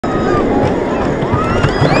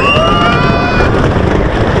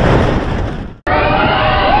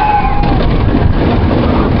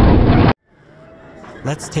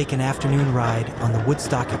Let's take an afternoon ride on the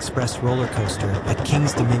Woodstock Express roller coaster at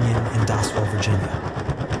King's Dominion in Dawsville, Virginia.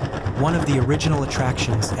 One of the original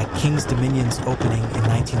attractions at King's Dominion's opening in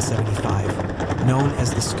 1975, known as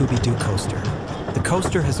the Scooby-Doo coaster. The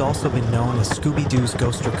coaster has also been known as Scooby-Doo's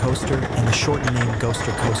Ghoster Coaster and the shortened name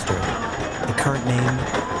Ghoster Coaster. The current name,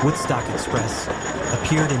 Woodstock Express,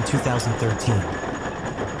 appeared in 2013.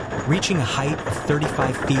 Reaching a height of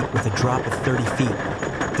 35 feet with a drop of 30 feet,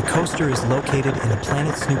 the coaster is located in the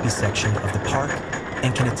Planet Snoopy section of the park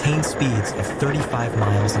and can attain speeds of 35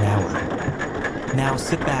 miles an hour. Now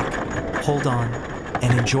sit back, hold on,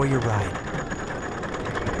 and enjoy your ride.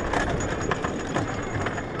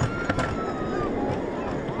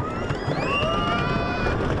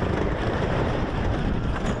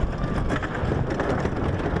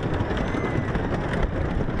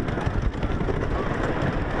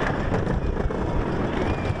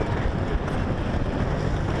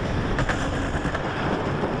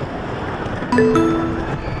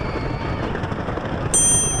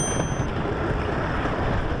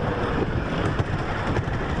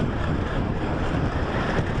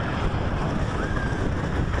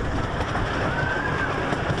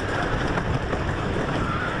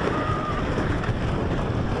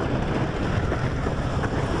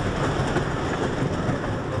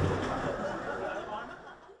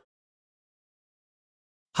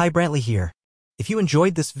 Hi, Brantley here. If you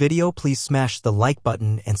enjoyed this video, please smash the like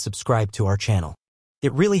button and subscribe to our channel.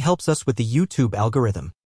 It really helps us with the YouTube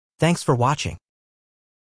algorithm. Thanks for watching.